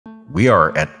We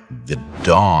are at the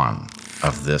dawn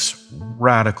of this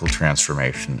radical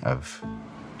transformation of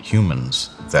humans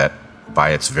that,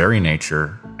 by its very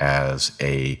nature as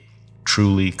a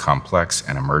truly complex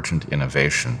and emergent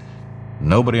innovation,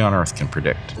 nobody on Earth can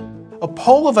predict. A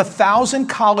poll of 1,000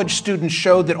 college students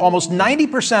showed that almost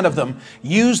 90% of them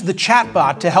use the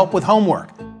chatbot to help with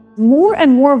homework. More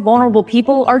and more vulnerable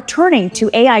people are turning to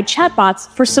AI chatbots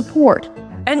for support.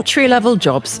 Entry-level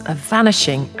jobs are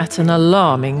vanishing at an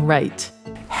alarming rate.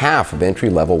 Half of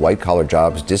entry-level white-collar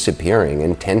jobs disappearing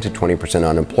and 10 to 20%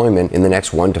 unemployment in the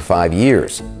next 1 to 5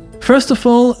 years. First of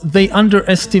all, they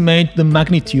underestimate the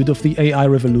magnitude of the AI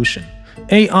revolution.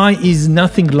 AI is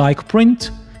nothing like print.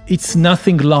 It's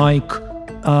nothing like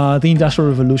the Industrial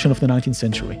Revolution of the 19th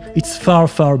century. It's far,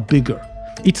 far bigger.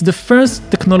 It's the first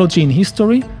technology in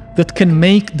history that can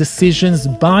make decisions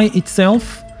by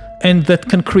itself and that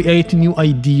can create new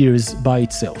ideas by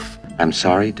itself. I'm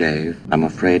sorry, Dave. I'm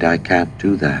afraid I can't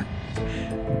do that.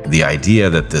 The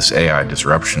idea that this AI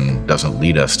disruption doesn't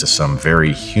lead us to some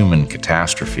very human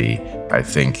catastrophe, I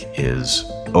think, is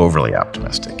overly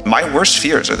optimistic. My worst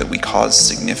fears are that we,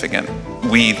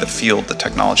 the field, the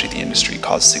technology, the industry,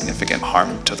 cause significant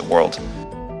harm to the world.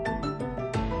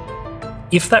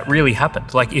 If that really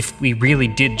happened, like if we really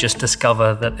did just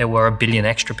discover that there were 1 billion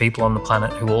extra people on the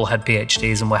planet who all had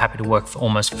PhDs and were happy to work for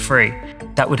almost for free,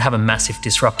 that would have a massive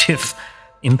disruptive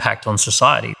impact on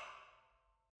society.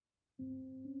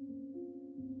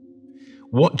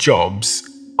 What jobs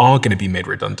are going to be made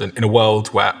redundant in a world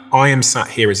where I am sat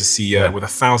here as a CEO with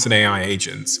 1,000 AI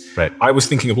agents? Right. I was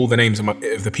thinking of all the names of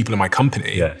the people in my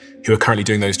company who are currently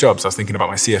doing those jobs. I was thinking about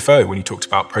my CFO when you talked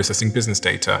about processing business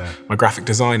data, my graphic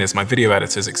designers, my video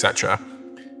editors, etc.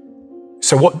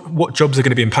 So what jobs are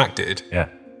going to be impacted? Yeah,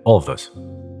 all of those.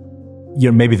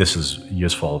 Maybe this is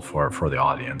useful for the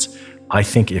audience. I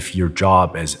think if your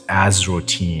job is as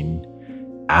routine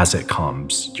as it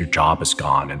comes, your job is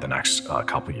gone in the next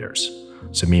couple of years.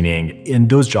 So meaning in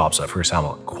those jobs, for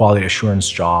example, quality assurance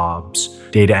jobs,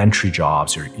 data entry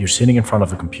jobs, you're sitting in front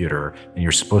of a computer and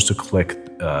you're supposed to click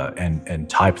and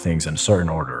type things in a certain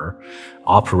order.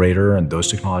 Operator and those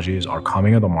technologies are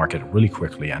coming on the market really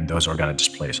quickly, and those are going to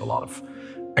displace a lot of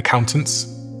accountants,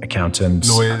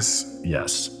 lawyers.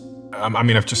 Yes.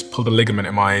 I've just pulled a ligament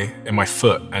in my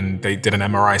foot, and they did an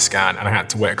MRI scan, and I had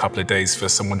to wait a couple of days for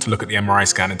someone to look at the MRI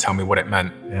scan and tell me what it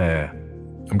meant. Yeah.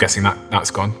 I'm guessing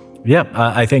that's gone. Yeah,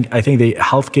 I think the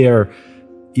healthcare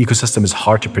ecosystem is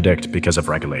hard to predict because of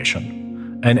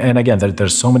regulation. And again,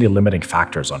 there's so many limiting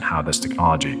factors on how this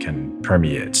technology can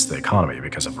permeate the economy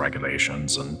because of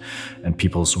regulations and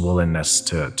people's willingness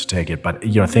to take it. But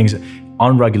things,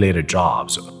 unregulated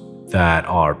jobs that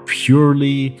are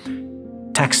purely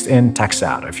text in, text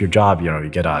out. If your job, you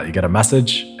get a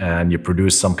message and you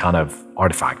produce some kind of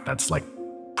artifact that's like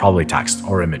probably text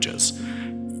or images.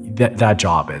 That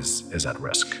job is at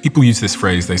risk. People use this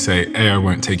phrase, they say, AI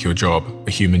won't take your job, a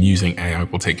human using AI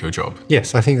will take your job.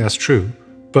 Yes, I think that's true.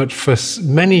 But for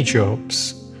many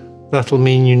jobs, that'll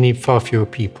mean you need far fewer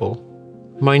people.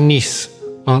 My niece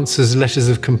answers letters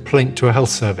of complaint to a health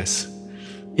service.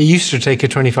 It used to take her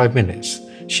 25 minutes.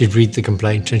 She'd read the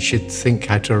complaint and she'd think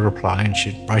how to reply and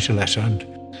she'd write a letter. And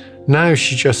now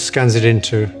she just scans it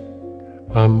into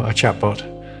a chatbot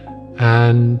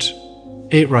and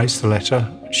it writes the letter.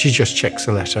 She just checks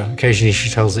the letter. Occasionally she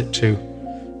tells it to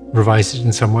revise it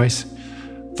in some ways.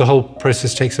 The whole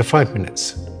process takes her 5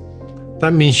 minutes.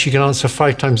 That means she can answer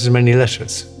 5 times as many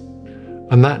letters.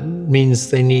 And that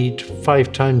means they need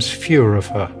 5 times fewer of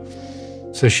her.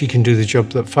 So she can do the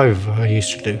job that 5 of her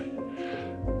used to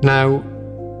do. Now,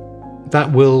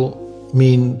 that will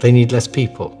mean they need less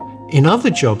people. In other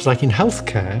jobs, like in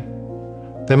healthcare,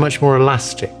 they're much more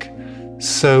elastic.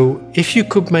 So if you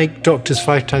could make doctors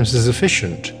 5 times as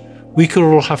efficient, we could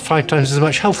all have 5 times as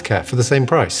much healthcare for the same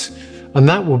price. And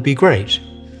that would be great.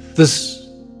 There's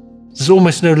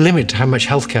almost no limit to how much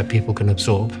healthcare people can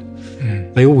absorb.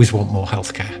 They always want more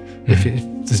healthcare if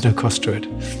there's no cost to it.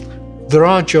 There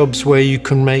are jobs where you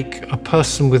can make a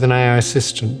person with an AI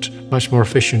assistant much more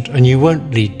efficient, and you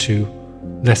won't lead to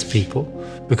less people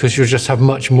because you'll just have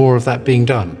much more of that being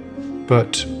done.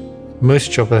 But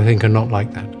most jobs, I think, are not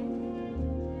like that.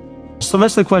 So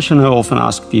that's the question I often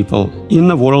ask people. In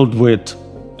a world with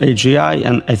AGI,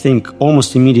 and I think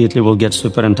almost immediately we'll get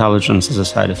superintelligence as a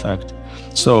side effect.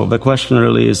 So the question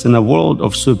really is, in a world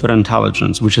of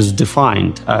superintelligence, which is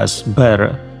defined as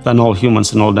better than all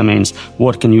humans in all domains,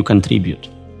 what can you contribute?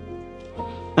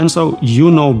 And so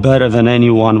you know better than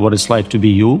anyone what it's like to be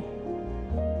you.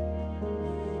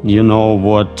 You know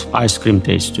what ice cream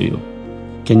tastes to you.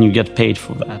 Can you get paid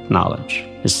for that knowledge?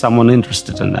 Is someone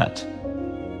interested in that?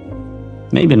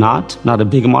 Maybe not a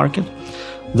big market.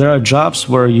 There are jobs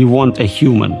where you want a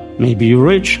human. Maybe you're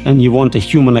rich and you want a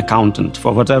human accountant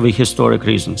for whatever historic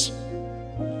reasons.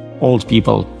 Old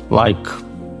people like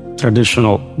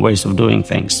traditional ways of doing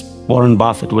things. Warren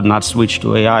Buffett would not switch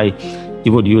to AI, he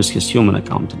would use his human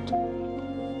accountant.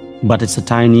 But it's a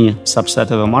tiny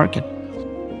subset of a market.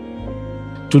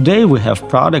 Today we have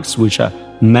products which are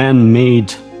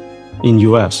man-made in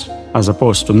US as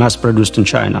opposed to mass-produced in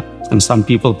China, and some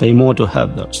people pay more to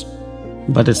have those.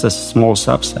 But it's a small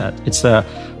subset. It's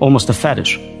almost a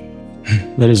fetish.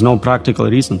 There is no practical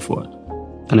reason for it.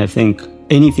 And I think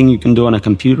anything you can do on a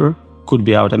computer could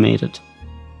be automated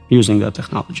using that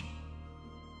technology.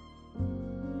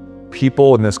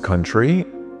 People in this country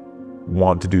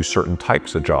want to do certain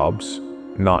types of jobs,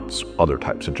 not other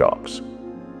types of jobs.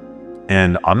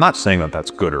 And I'm not saying that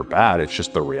that's good or bad, it's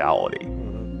just the reality.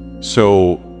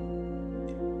 So,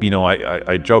 you know,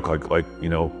 I joke like, you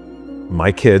know,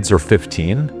 my kids are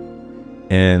 15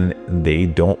 and they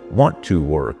don't want to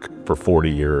work for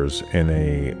 40 years in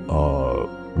a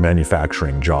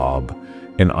manufacturing job.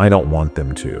 And I don't want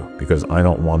them to, because I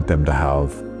don't want them to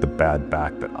have the bad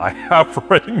back that I have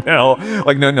right now.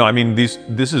 Like, no, I mean, this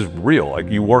is real. Like,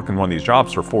 you work in one of these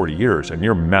jobs for 40 years and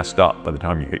you're messed up by the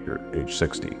time you hit your age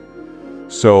 60.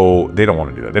 So they don't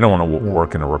want to do that. They don't want to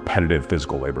work in a repetitive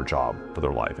physical labor job for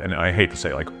their life. And I hate to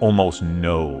say, like, almost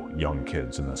no young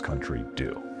kids in this country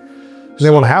do. They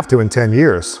won't have to in 10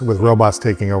 years with robots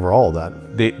taking over all of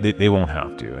that. They won't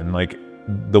have to. And like,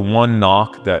 the one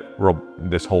knock that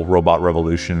this whole robot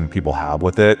revolution people have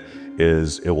with it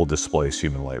is it will displace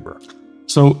human labor.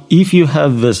 So if you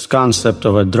have this concept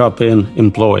of a drop-in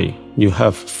employee, you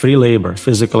have free labor,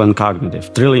 physical and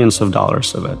cognitive, trillions of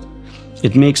dollars of it.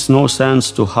 It makes no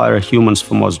sense to hire humans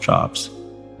for most jobs.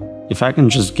 If I can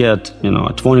just get, you know,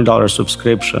 a $20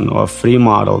 subscription or a free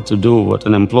model to do what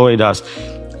an employee does,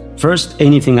 first,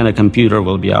 anything on a computer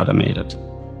will be automated.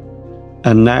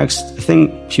 And next, I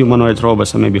think humanoid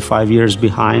robots are maybe 5 years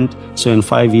behind. So in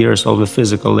 5 years, all the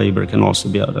physical labor can also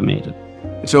be automated.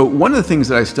 So one of the things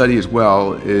that I study as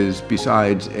well is,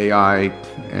 besides AI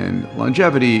and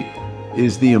longevity,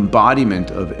 is the embodiment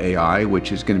of AI,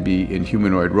 which is going to be in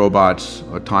humanoid robots,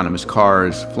 autonomous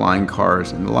cars, flying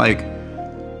cars, and the like.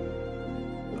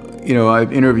 You know,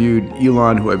 I've interviewed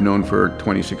Elon, who I've known for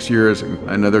 26 years,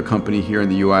 another company here in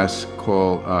the US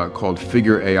called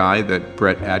Figure AI that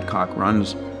Bret Adcock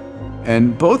runs.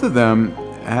 And both of them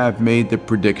have made the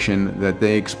prediction that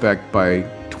they expect by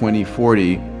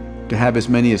 2040 to have as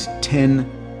many as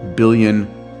 10 billion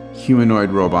humanoid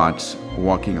robots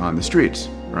walking on the streets,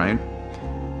 right?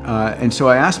 And so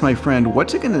I asked my friend,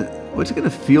 what's it gonna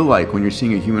feel like when you're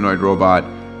seeing a humanoid robot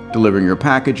delivering your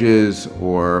packages,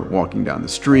 or walking down the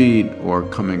street, or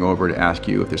coming over to ask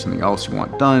you if there's something else you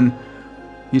want done?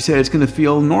 He said it's going to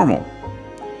feel normal.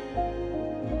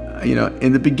 You know,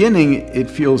 in the beginning, it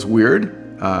feels weird.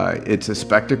 It's a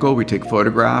spectacle. We take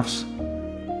photographs.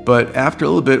 But after a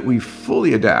little bit, we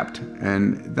fully adapt.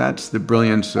 And that's the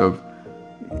brilliance of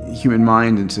human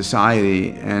mind and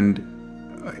society. And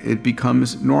it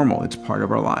becomes normal. It's part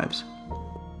of our lives.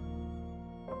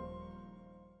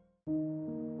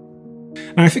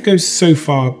 And I think it goes so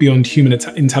far beyond human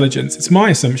intelligence. It's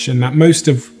my assumption that most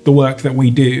of the work that we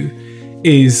do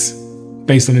is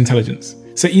based on intelligence.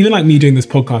 So even like me doing this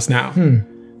podcast now,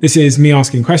 this is me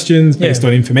asking questions based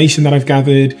on information that I've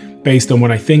gathered, based on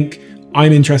what I think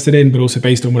I'm interested in, but also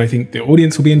based on what I think the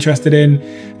audience will be interested in.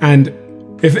 And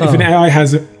if an AI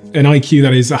has an IQ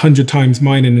that is 100 times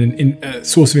mine and a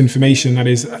source of information that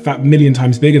is 1,000,000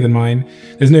 times bigger than mine,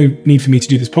 there's no need for me to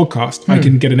do this podcast. I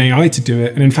can get an AI to do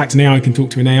it. And in fact, an AI can talk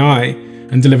to an AI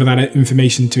and deliver that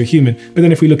information to a human. But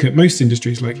then if we look at most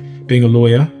industries, like being a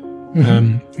lawyer,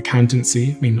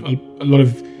 accountancy, I mean, a lot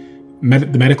of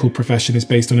the medical profession is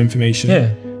based on information.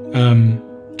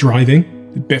 Driving,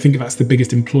 I think that's the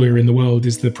biggest employer in the world,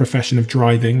 is the profession of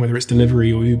driving, whether it's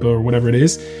delivery or Uber or whatever it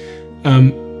is.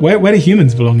 Where do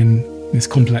humans belong in this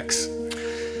complex?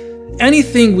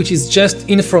 Anything which is just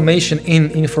information in,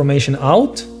 information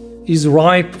out is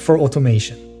ripe for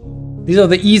automation. These are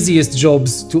the easiest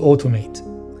jobs to automate.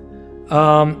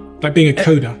 Like being a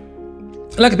coder.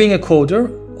 Like being a coder,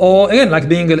 or again, like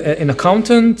being an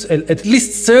accountant. At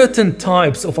least certain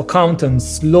types of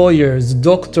accountants, lawyers,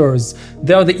 doctors,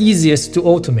 they are the easiest to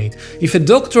automate. If a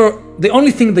doctor, the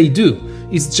only thing they do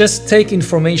is just take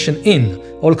information in,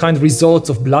 all kind of results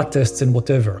of blood tests and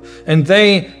whatever, and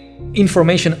they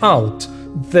information out,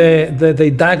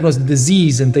 they diagnose the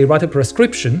disease and they write a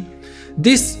prescription.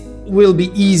 This will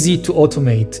be easy to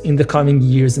automate in the coming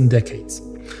years and decades.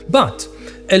 But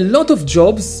a lot of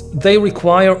jobs, they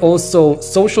require also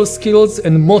social skills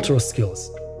and motor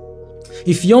skills.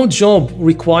 If your job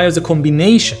requires a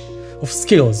combination of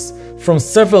skills from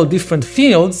several different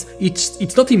fields,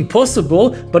 it's not impossible,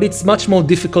 but it's much more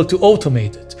difficult to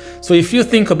automate it. So if you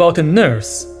think about a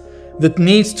nurse that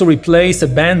needs to replace a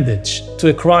bandage to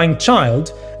a crying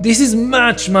child, this is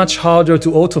much, much harder to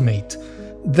automate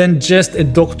than just a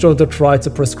doctor that writes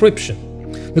a prescription.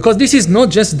 Because this is not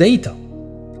just data.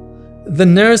 The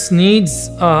nurse needs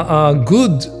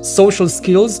good social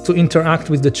skills to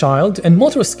interact with the child and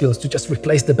motor skills to just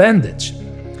replace the bandage.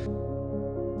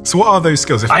 So what are those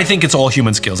skills? I think it's all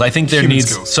human skills. I think there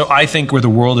needs. So I think where the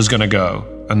world is going to go,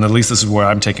 and at least this is where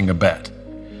I'm taking a bet,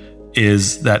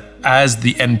 is that as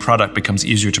the end product becomes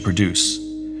easier to produce,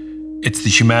 it's the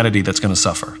humanity that's going to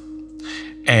suffer.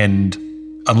 And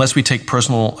unless we take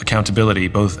personal accountability,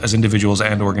 both as individuals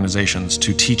and organizations,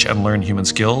 to teach and learn human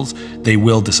skills, they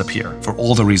will disappear for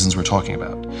all the reasons we're talking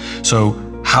about. So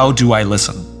how do I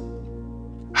listen?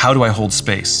 How do I hold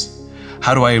space?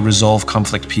 How do I resolve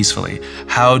conflict peacefully?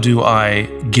 How do I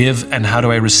give and how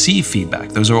do I receive feedback?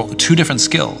 Those are two different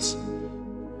skills.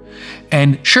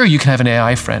 And sure, you can have an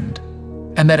AI friend,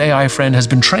 and that AI friend has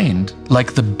been trained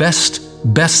like the best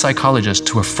psychologist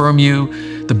to affirm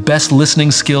you, the best listening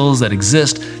skills that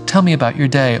exist. Tell me about your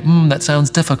day. That sounds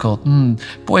difficult.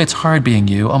 Boy, it's hard being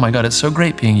you. Oh my God, it's so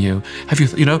great being you. Have you,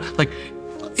 like,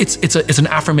 it's an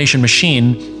affirmation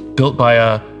machine built by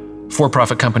a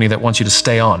for-profit company that wants you to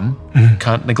stay on.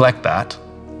 Can't neglect that.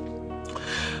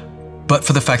 But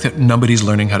for the fact that nobody's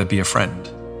learning how to be a friend.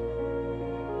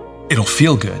 It'll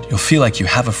feel good. You'll feel like you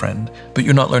have a friend, but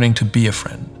you're not learning to be a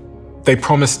friend. They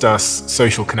promised us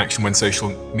social connection when social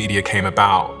media came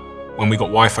about. When we got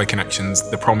Wi-Fi connections,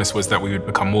 the promise was that we would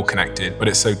become more connected, but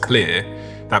it's so clear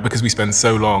that because we spend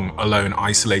so long alone,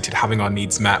 isolated, having our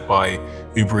needs met by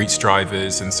Uber Eats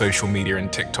drivers and social media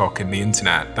and TikTok and the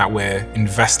internet, that we're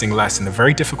investing less in the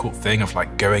very difficult thing of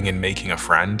like going and making a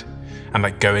friend and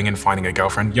like going and finding a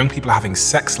girlfriend. Young people are having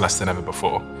sex less than ever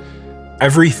before.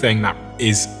 Everything that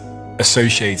is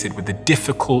associated with the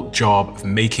difficult job of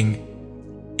making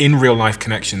in real life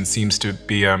connections seems to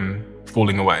be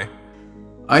falling away.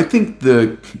 I think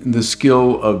the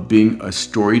skill of being a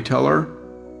storyteller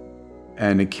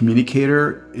and a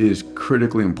communicator is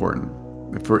critically important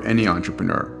for any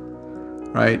entrepreneur,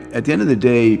 right? At the end of the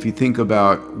day, if you think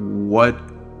about what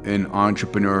an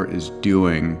entrepreneur is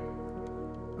doing,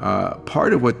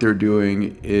 part of what they're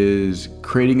doing is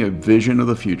creating a vision of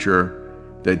the future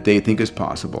that they think is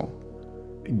possible,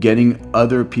 getting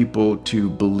other people to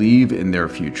believe in their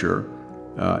future,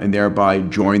 and thereby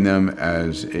join them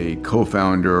as a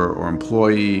co-founder or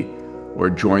employee, or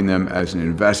join them as an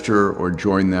investor, or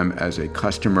join them as a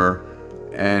customer.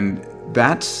 And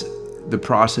that's the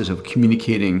process of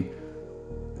communicating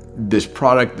this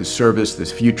product, this service,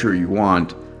 this future you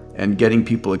want, and getting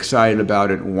people excited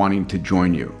about it and wanting to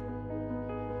join you.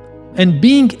 And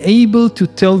being able to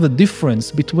tell the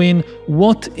difference between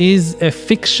what is a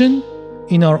fiction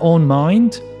in our own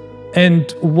mind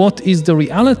and what is the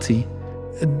reality,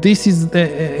 this is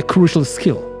a crucial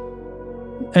skill.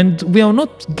 And we are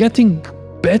not getting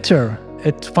better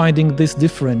at finding this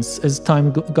difference as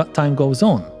time goes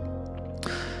on.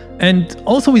 And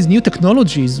also with new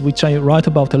technologies, which I write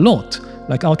about a lot,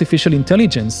 like artificial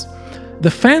intelligence,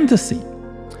 the fantasy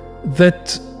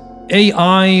that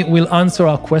AI will answer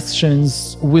our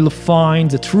questions, will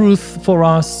find the truth for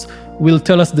us, will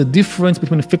tell us the difference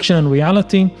between fiction and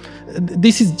reality,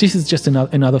 this is just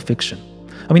another fiction.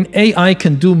 I mean, AI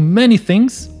can do many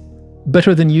things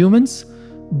better than humans,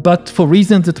 but for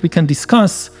reasons that we can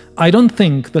discuss, I don't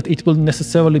think that it will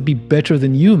necessarily be better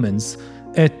than humans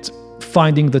at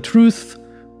finding the truth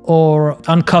or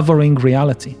uncovering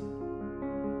reality.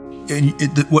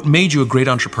 What made you a great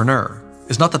entrepreneur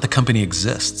is not that the company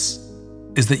exists,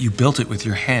 is that you built it with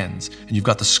your hands and you've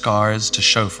got the scars to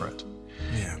show for it.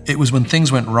 Yeah. It was when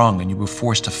things went wrong and you were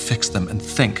forced to fix them and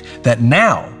think that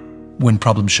now, when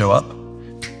problems show up,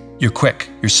 you're quick,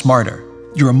 you're smarter.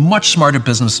 You're a much smarter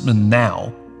businessman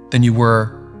now than you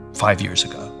were 5 years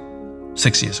ago,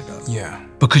 6 years ago. Yeah.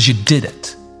 Because you did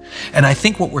it. And I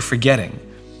think what we're forgetting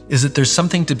is that there's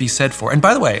something to be said for, and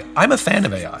by the way, I'm a fan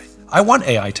of AI. I want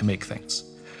AI to make things,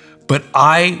 but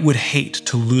I would hate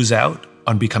to lose out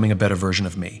on becoming a better version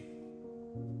of me.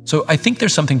 So I think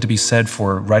there's something to be said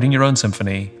for writing your own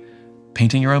symphony,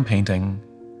 painting your own painting,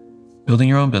 building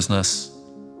your own business,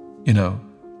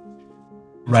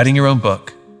 writing your own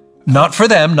book. Not for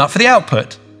them, not for the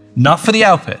output,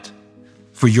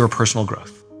 for your personal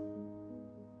growth.